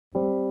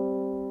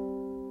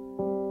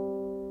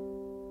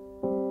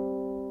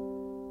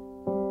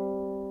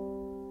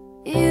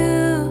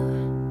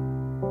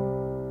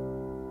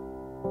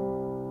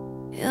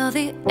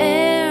the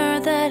air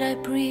that I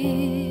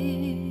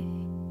breathe.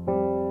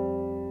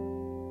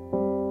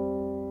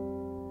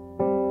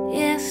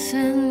 Yes,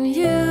 and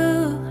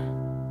you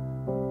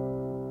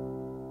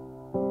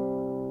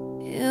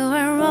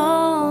are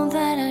all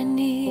that I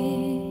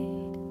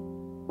need.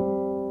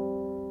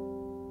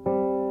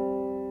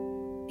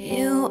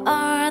 You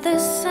are the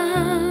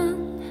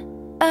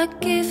sun, a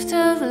gift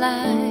of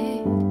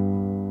light.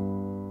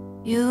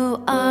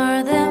 You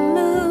are the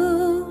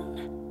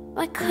moon,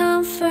 my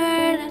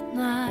comfort at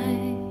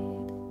night.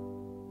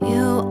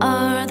 You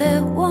are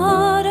the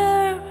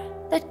water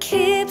that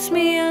keeps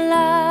me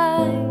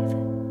alive.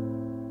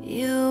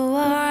 You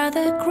are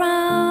the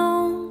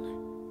ground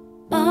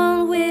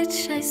on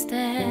which I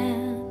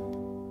stand.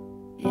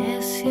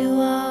 Yes, you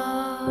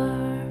are.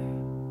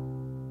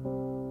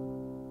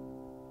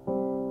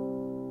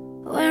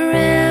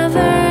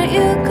 Wherever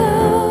you go,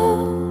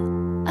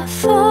 I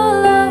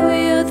follow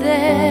you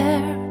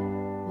there.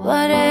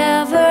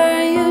 Whatever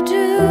you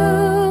do,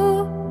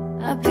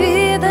 I'll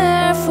be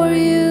there for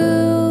you.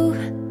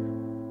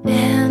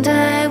 And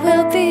I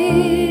will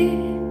be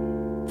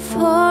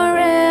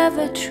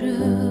forever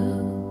true,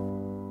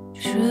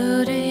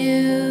 true to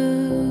you.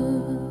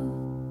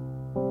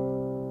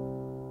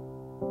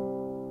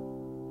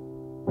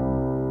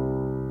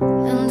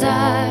 And I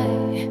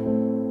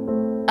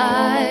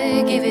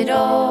give it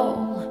all.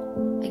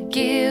 I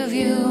give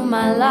you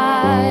my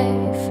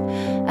life,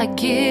 I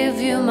give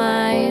you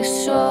my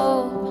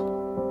soul.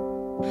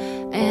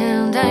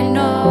 And I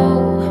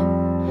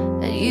know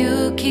that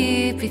you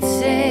keep it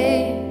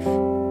safe.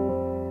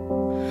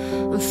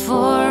 And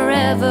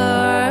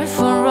forever